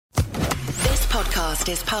podcast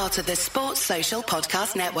is part of the Sports Social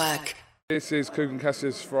Podcast Network. This is Kugan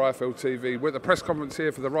Cassius for IFL TV. We're at the press conference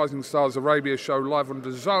here for the Rising Stars Arabia show live on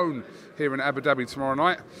the Zone here in Abu Dhabi tomorrow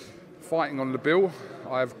night. Fighting on the bill,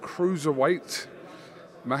 I have cruiserweight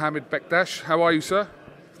Mohammed Bekdash. How are you, sir?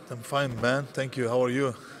 I'm fine, man. Thank you. How are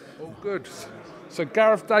you? All good. So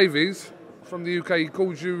Gareth Davies from the UK, he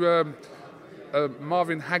calls you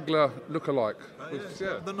Marvin Hagler lookalike.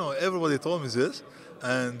 Yeah. I don't know. Everybody told me this.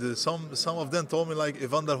 And some of them told me like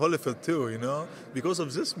Evander Holyfield too, you know, because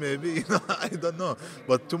of this maybe, you know, I don't know.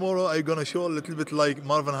 But tomorrow I'm gonna show a little bit like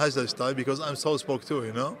Marvin Hagler style because I'm Southpaw too,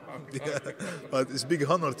 you know. Yeah. But it's a big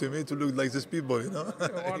honor to me to look like these people, you know.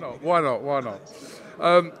 Yeah, why not?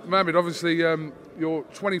 Mohammed, obviously you're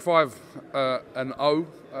 25 and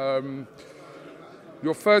 0.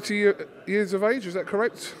 You're 30 years of age, is that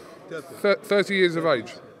correct? 30 years of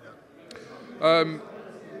age.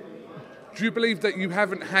 Do you believe that you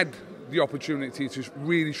haven't had the opportunity to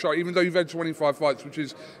really show, even though you've had 25 fights, which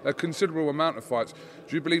is a considerable amount of fights,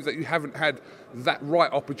 do you believe that you haven't had that right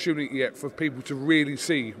opportunity yet for people to really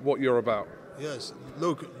see what you're about? Yes,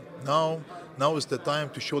 look, now is the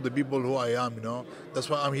time to show the people who I am, you know. That's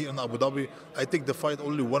why I'm here in Abu Dhabi. I take the fight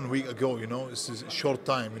only 1 week ago, you know. It's a short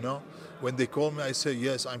time, you know. When they call me, I say,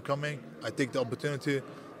 yes, I'm coming. I take the opportunity.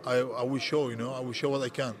 I will show, you know. I will show what I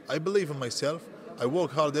can. I believe in myself. I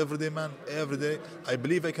work hard every day, man, every day. I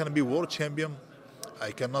believe I can be world champion.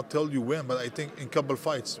 I cannot tell you when, but I think in couple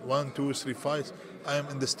fights, 1, 2, 3 fights, I am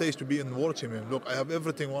in the stage to be in world champion. Look, I have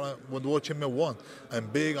everything what world champion want. I'm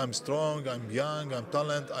big, I'm strong, I'm young, I'm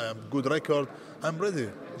talent, I have good record. I'm ready.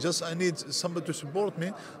 Just I need somebody to support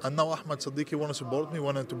me. And now Ahmed Sadiqi want to support me,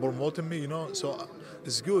 want to promote me, you know. So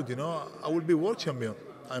it's good, you know. I will be world champion.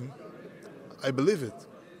 I believe it.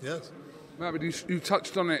 Yes. Mohammed, you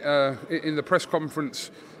touched on it in the press conference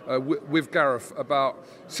with Gareth about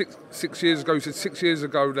six years ago. You said 6 years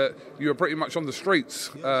ago that you were pretty much on the streets.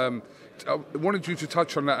 Yes. I wanted you to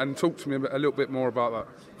touch on that and talk to me a little bit more about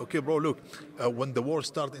that. Okay, bro, look, when the war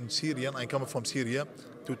started in Syria, and I come from Syria,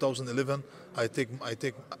 2011, I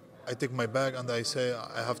take my bag and I say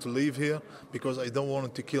I have to leave here because I don't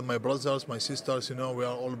want to kill my brothers, my sisters, you know, we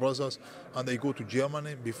are all brothers. And I go to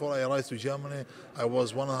Germany. Before I arrived to Germany, I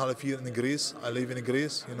was 1.5 years in Greece. I live in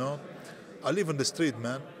Greece, you know. I live in the street,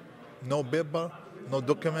 man. No paper, no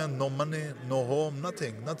document, no money, no home,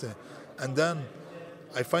 nothing. And then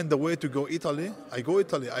I find the way to go Italy. I go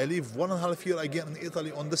Italy. I live 1.5 years again in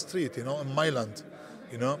Italy on the street, you know, in my land,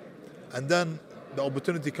 you know. And then the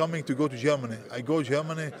opportunity coming to go to Germany. I go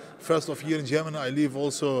Germany, first of year in Germany, I live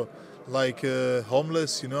also like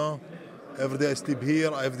homeless, you know. Every day I sleep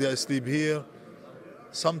here, every day I sleep here.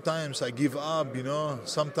 Sometimes I give up, you know.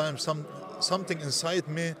 Sometimes something inside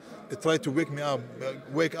me, it try to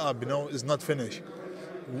wake up, you know, is not finished.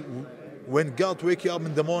 When God wake you up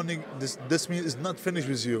in the morning, this means it's not finished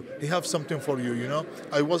with you. He have something for you, you know.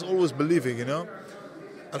 I was always believing, you know.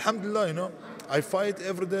 Alhamdulillah, you know. I fight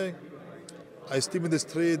every day. I sleep in the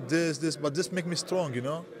street, but this make me strong, you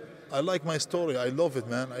know. I like my story. I love it,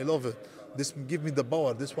 man. I love it. This give me the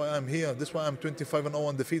power. This is why I'm here. This is why I'm 25 and 0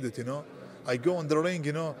 undefeated, you know. I go on the ring,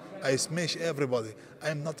 you know. I smash everybody.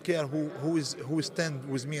 I am not care who stand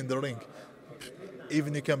with me in the ring.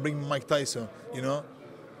 Even you can bring Mike Tyson, you know.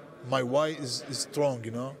 My why is strong,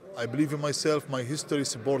 you know. I believe in myself. My history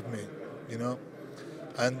support me, you know.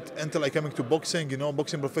 And until I coming to boxing, you know,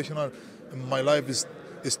 boxing professional, my life is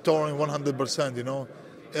torn 100%, you know.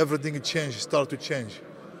 Everything changed, start to change.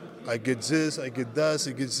 I get this, I get that,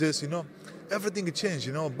 I get this, you know. Everything changed,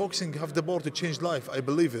 you know. Boxing have the power to change life. I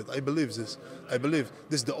believe it. I believe this. I believe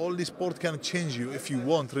this is the only sport can change you if you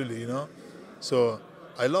want, really, you know. So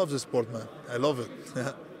I love the sport, man. I love it.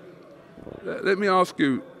 Let me ask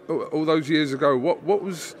you, all those years ago, what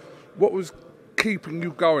was keeping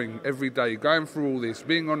you going every day, going through all this,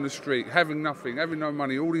 being on the street, having nothing, having no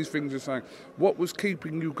money, all these things you're saying? What was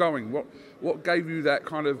keeping you going? What gave you that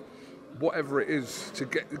kind of, whatever it is, to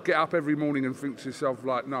get up every morning and think to yourself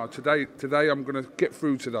like, no, today I'm going to get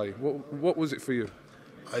through today? What was it for you?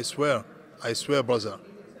 I swear, brother.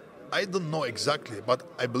 I don't know exactly, but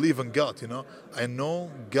I believe in God, you know. I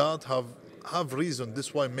know God have reason.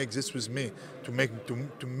 This why make this with me to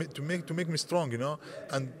make me strong, you know.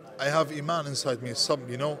 And I have iman inside me, some,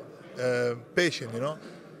 you know, patient, you know.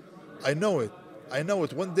 I know it.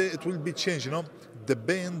 One day it will be changed, you know. The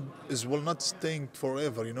pain will not stay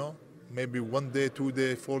forever, you know. Maybe 1 day, 2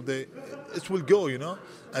 day, 4 day, it will go, you know.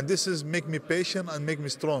 And this is make me patient and make me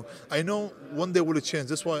strong. I know one day will change.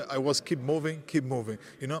 That's why I was keep moving,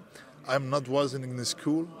 you know. I'm not wasn't in the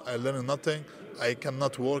school. I learned nothing. I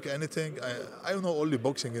cannot work anything. I know only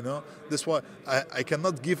boxing, you know. That's why I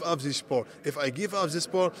cannot give up this sport. If I give up this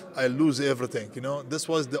sport, I lose everything, you know. This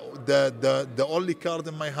was the only card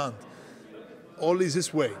in my hand. Only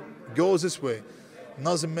this way. Go this way.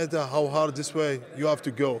 Doesn't matter how hard this way, you have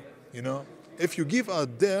to go, you know. If you give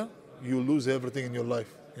up there, you lose everything in your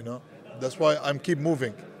life, you know. That's why I'm keep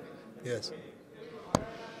moving. Yes.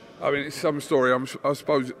 I mean, it's some story. I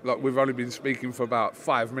suppose like we've only been speaking for about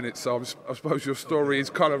 5 minutes, so I suppose your story is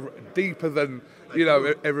kind of deeper than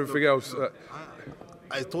everything else.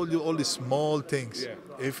 I told you all the small things. Yeah.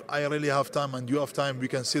 If I really have time and you have time, we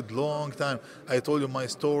can sit long time. I told you my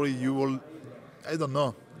story. You will, I don't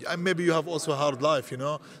know. Maybe you have also a hard life, you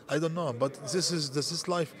know. I don't know, but this is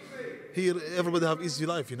life. Here, everybody have easy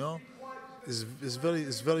life, you know. It's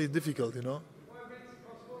very difficult, you know.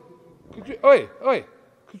 Could you, oi.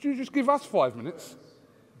 Could you just give us 5 minutes?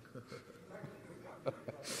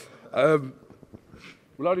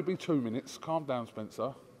 Will only be 2 minutes. Calm down,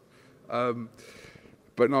 Spencer.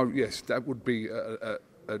 But no, yes, that would be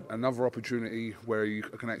another opportunity where you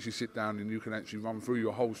can actually sit down and you can actually run through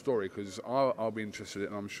your whole story, because I'll be interested in it,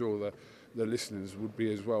 and I'm sure the listeners would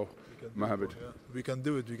be as well, Mohammed. Yeah. We can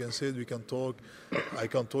do it. We can sit. We can talk. I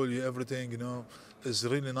can tell you everything. You know, it's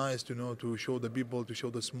really nice to know, to show the people, to show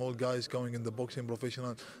the small guys going in the boxing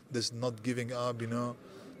professional, that's not giving up. You know,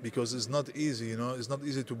 because it's not easy. You know, it's not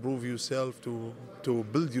easy to prove yourself, to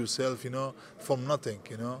build yourself. You know, from nothing.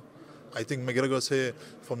 You know, I think McGregor say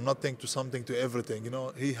from nothing to something to everything. You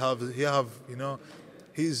know, he have. You know,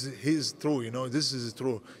 he's true. You know, this is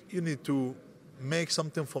true. You need to make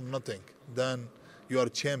something from nothing. Then you are a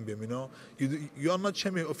champion, you know. You are not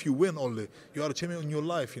champion if you win only. You are a champion in your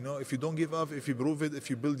life, you know. If you don't give up, if you prove it, if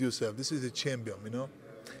you build yourself. This is a champion, you know.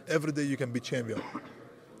 Every day you can be champion.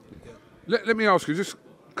 Yeah. Let me ask you, just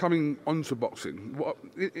coming onto boxing, what,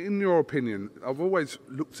 in your opinion, I've always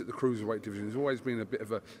looked at the cruiserweight division. It's always been a bit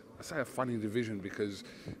of a funny division, because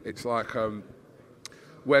it's like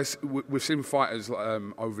we've seen fighters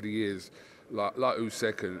over the years, like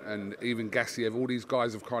Usyk and even Gassiev. All these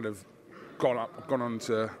guys have kind of gone on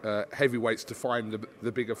to heavyweights to find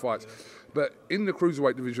the bigger fights. But in the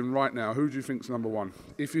cruiserweight division right now, who do you think's number one?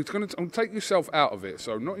 If you're going to take yourself out of it,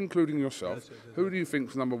 so not including yourself, who do you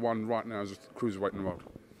think's number one right now as a cruiserweight in the world?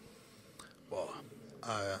 Well,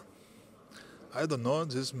 I don't know.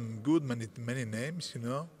 There's good many names, you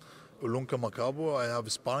know. Ulunka Makabo, I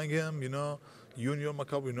have sparring him, you know. Junior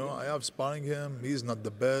Makabo, you know, I have sparring him. He's not the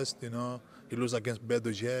best, you know. He loses against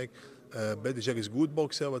Bekdash. Bekdash is good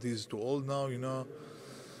boxer, but he's too old now, you know.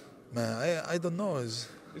 Man, I don't know. It's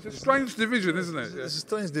a strange division, isn't it? It's a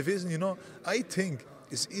strange division, you know. I think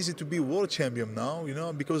it's easy to be world champion now, you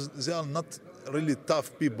know, because they are not really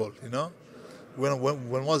tough people, you know. When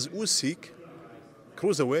was Usyk,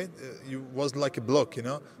 cruiserweight, he was like a block, you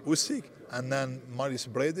know. Usyk, and then Marius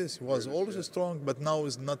Bradis was always strong, but now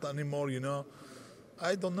is not anymore, you know.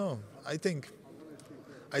 I don't know. I think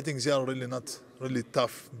they are really not really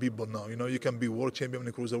tough people now. You know, you can be world champion in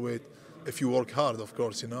the cruiserweight if you work hard, of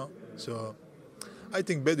course, you know. So I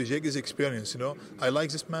think Bekdash is experienced, you know. I like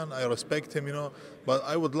this man, I respect him, you know, but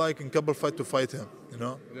I would like in couple fight to fight him, you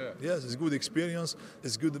know. Yeah. Yes, it's good experience.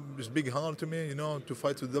 It's good. It's big honor to me, you know, to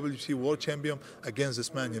fight with WBC world champion against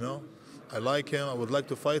this man, you know. I like him. I would like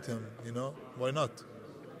to fight him, you know. Why not?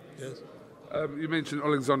 Yes. You mentioned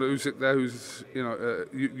Alexander Usyk there, who's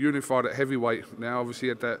unified at heavyweight now. Obviously, he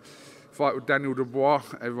had that fight with Daniel Dubois.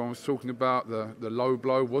 Everyone was talking about the low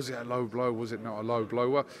blow. Was it a low blow? Was it not a low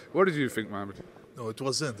blow? What did you think, Mohammed? No, it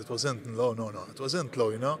wasn't. It wasn't low. No. It wasn't low.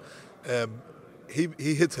 You know,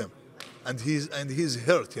 he hit him, and he's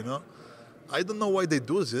hurt. You know, I don't know why they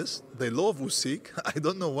do this. They love Usyk. I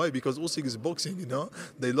don't know why, because Usyk is boxing. You know,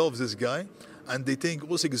 they love this guy, and they think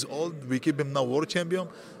Usyk is old. We keep him now world champion.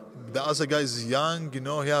 The other guy is young, you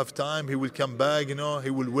know, he have time, he will come back, you know, he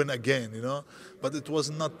will win again, you know. But it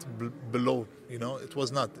was not below, you know, it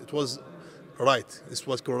was not. It was right, it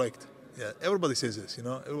was correct. Yeah, everybody says this, you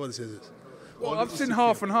know, everybody says this. Well, I've seen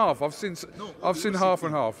half and half. I've seen half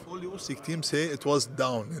and half. All the Usyk team say it was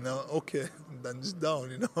down, you know, okay, then it's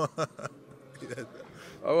down, you know. Yeah.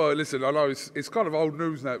 Oh, well, listen, I know it's kind of old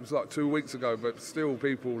news now. It was like 2 weeks ago, but still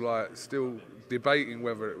people still debating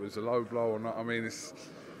whether it was a low blow or not. I mean, it's...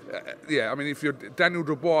 yeah, I mean, if you're Daniel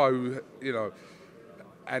Dubois, who, you know,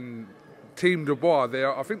 and Team Dubois,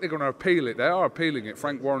 I think they're going to appeal it. They are appealing it.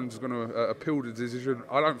 Frank Warren's going to appeal the decision.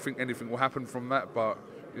 I don't think anything will happen from that, but,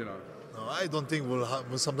 you know. No, I don't think will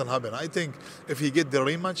something happen. I think if he get the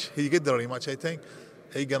rematch, I think.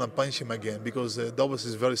 he gonna punch him again because Dawas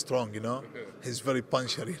is very strong, you know. He's very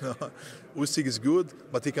puncher, you know. Usyk is good,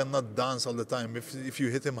 but he cannot dance all the time. If you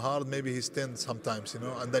hit him hard, maybe he's thin sometimes, you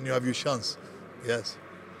know, and then you have your chance. Yes.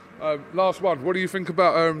 Last one. What do you think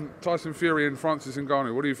about Tyson Fury and Francis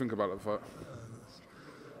Ngannou? What do you think about that fight?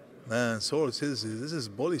 Man, Source, this is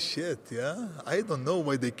bullshit, yeah? I don't know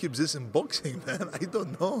why they keep this in boxing, man. I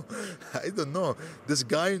don't know. This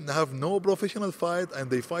guy have no professional fight, and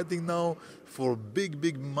they fighting now for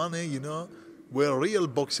big money, you know? Where real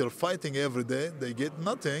boxer fighting every day, they get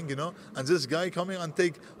nothing, you know? And this guy coming and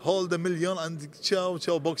take all the million and chow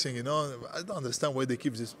boxing, you know? I don't understand why they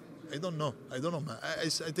keep this. I don't know, man. I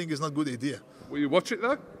think it's not a good idea. Will you watch it,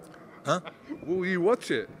 though? Huh? Will you watch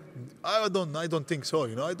it? I don't think so,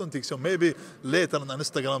 you know. I don't think so. Maybe later on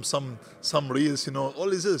Instagram, some reels, you know.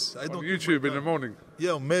 All is this. I don't on YouTube in the morning.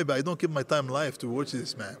 Yeah, maybe I don't keep my time live to watch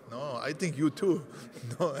this, man. No, I think you too.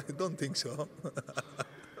 No, I don't think so.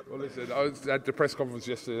 Well, listen, I had the press conference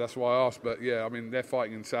yesterday. That's why I asked. But yeah, I mean, they're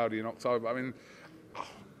fighting in Saudi in October. I mean,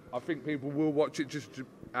 I think people will watch it just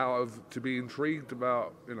to be intrigued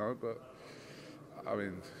about, you know. But I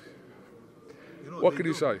mean, you know, what can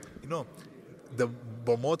you say? You know, the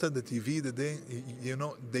promoter, the TV, you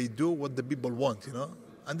know, they do what the people want, you know,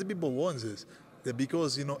 and the people want this,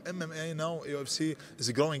 because you know MMA now, UFC is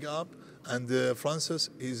growing up, and Francis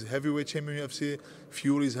is heavyweight champion UFC,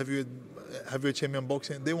 Fury is heavyweight champion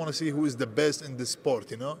boxing. They want to see who is the best in the sport,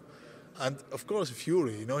 you know, and of course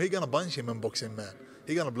Fury, you know, he gonna punch him in boxing, man.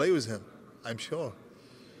 He gonna play with him, I'm sure.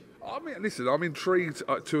 I mean, listen, I'm intrigued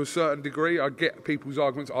to a certain degree. I get people's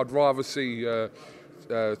arguments. I'd rather see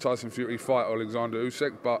Tyson Fury fight Alexander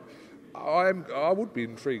Usyk, but I would be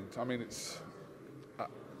intrigued. I mean, it's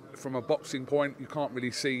from a boxing point, you can't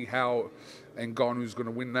really see how Ngannou's going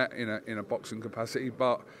to win that in a boxing capacity.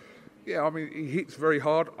 But yeah, I mean, he hits very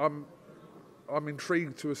hard. I'm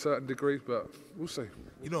intrigued to a certain degree, but we'll see.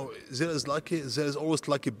 You know, there is always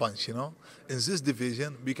lucky punch, you know. In this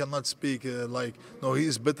division, we cannot speak like, no, he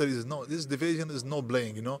is better, no. This division is no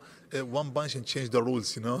playing, you know. One punch and change the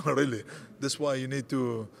rules, you know, really. That's why you need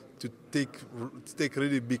to take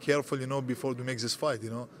really be careful, you know, before you make this fight,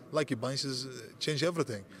 you know. Lucky punches change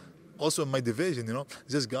everything. Also in my division, you know,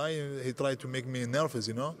 this guy, he tried to make me nervous,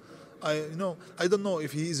 you know. I don't know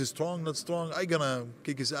if he is strong, not strong. I gonna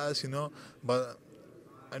kick his ass, you know, but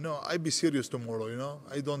I know I be serious tomorrow, you know.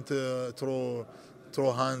 I don't throw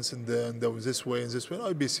hands in this way and this way.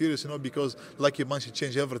 I'll be serious, you know, because lucky punch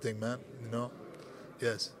change everything, man. You know.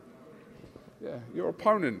 Yes. Yeah, your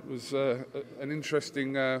opponent was an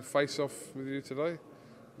interesting face-off with you today.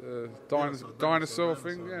 Dinosaur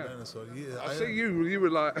thing, yeah. Dinosaur, yeah. I see you were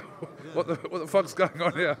like, what the fuck's going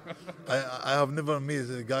on here? I have never met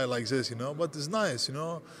a guy like this, you know, but it's nice, you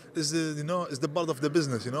know. It's the part of the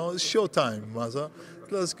business, you know. It's showtime, Maza.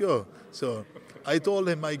 Let's go. So I told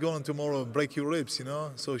him I going tomorrow break your ribs, you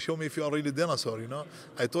know. So show me if you are really dinosaur, you know.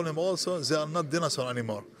 I told him also they are not dinosaur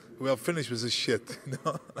anymore. We are finished with this shit, you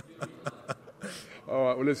know. All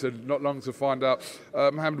right, well, listen, not long to find out.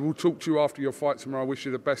 Mohammed, we'll talk to you after your fight tomorrow. I wish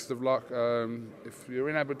you the best of luck. If you're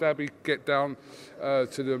in Abu Dhabi, get down to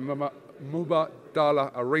the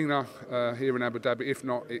Mubadala Arena here in Abu Dhabi. If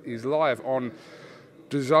not, it is live on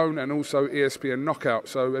DAZN and also ESPN Knockout.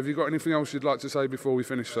 So have you got anything else you'd like to say before we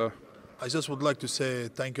finish, sir? I just would like to say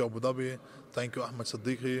thank you, Abu Dhabi. Thank you, Ahmed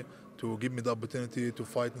Siddiqui, to give me the opportunity to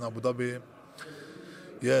fight in Abu Dhabi.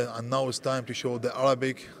 Yeah, and now it's time to show the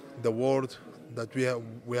Arabic, the world, that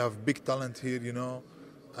we have big talent here, you know,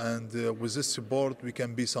 and with this support we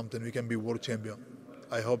can be something. We can be world champion.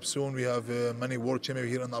 I hope soon we have many world champions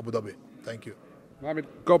here in Abu Dhabi. Thank you. Mohammed,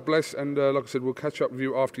 God bless, and like I said, we'll catch up with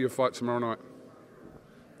you after your fight tomorrow night.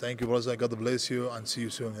 Thank you, brother. God bless you, and see you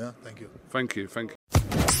soon. Yeah, thank you. Thank you.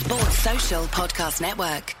 Sports Social Podcast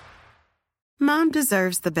Network. Mom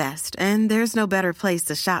deserves the best, and there's no better place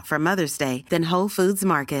to shop for Mother's Day than Whole Foods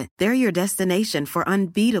Market. They're your destination for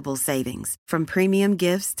unbeatable savings, from premium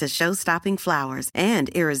gifts to show-stopping flowers and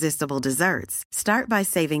irresistible desserts. Start by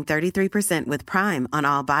saving 33% with Prime on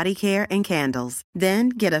all body care and candles. Then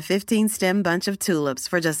get a 15-stem bunch of tulips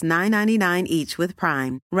for just $9.99 each with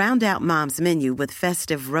Prime. Round out Mom's menu with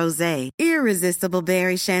festive rosé, irresistible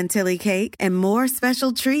berry chantilly cake, and more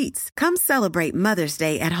special treats. Come celebrate Mother's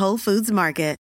Day at Whole Foods Market.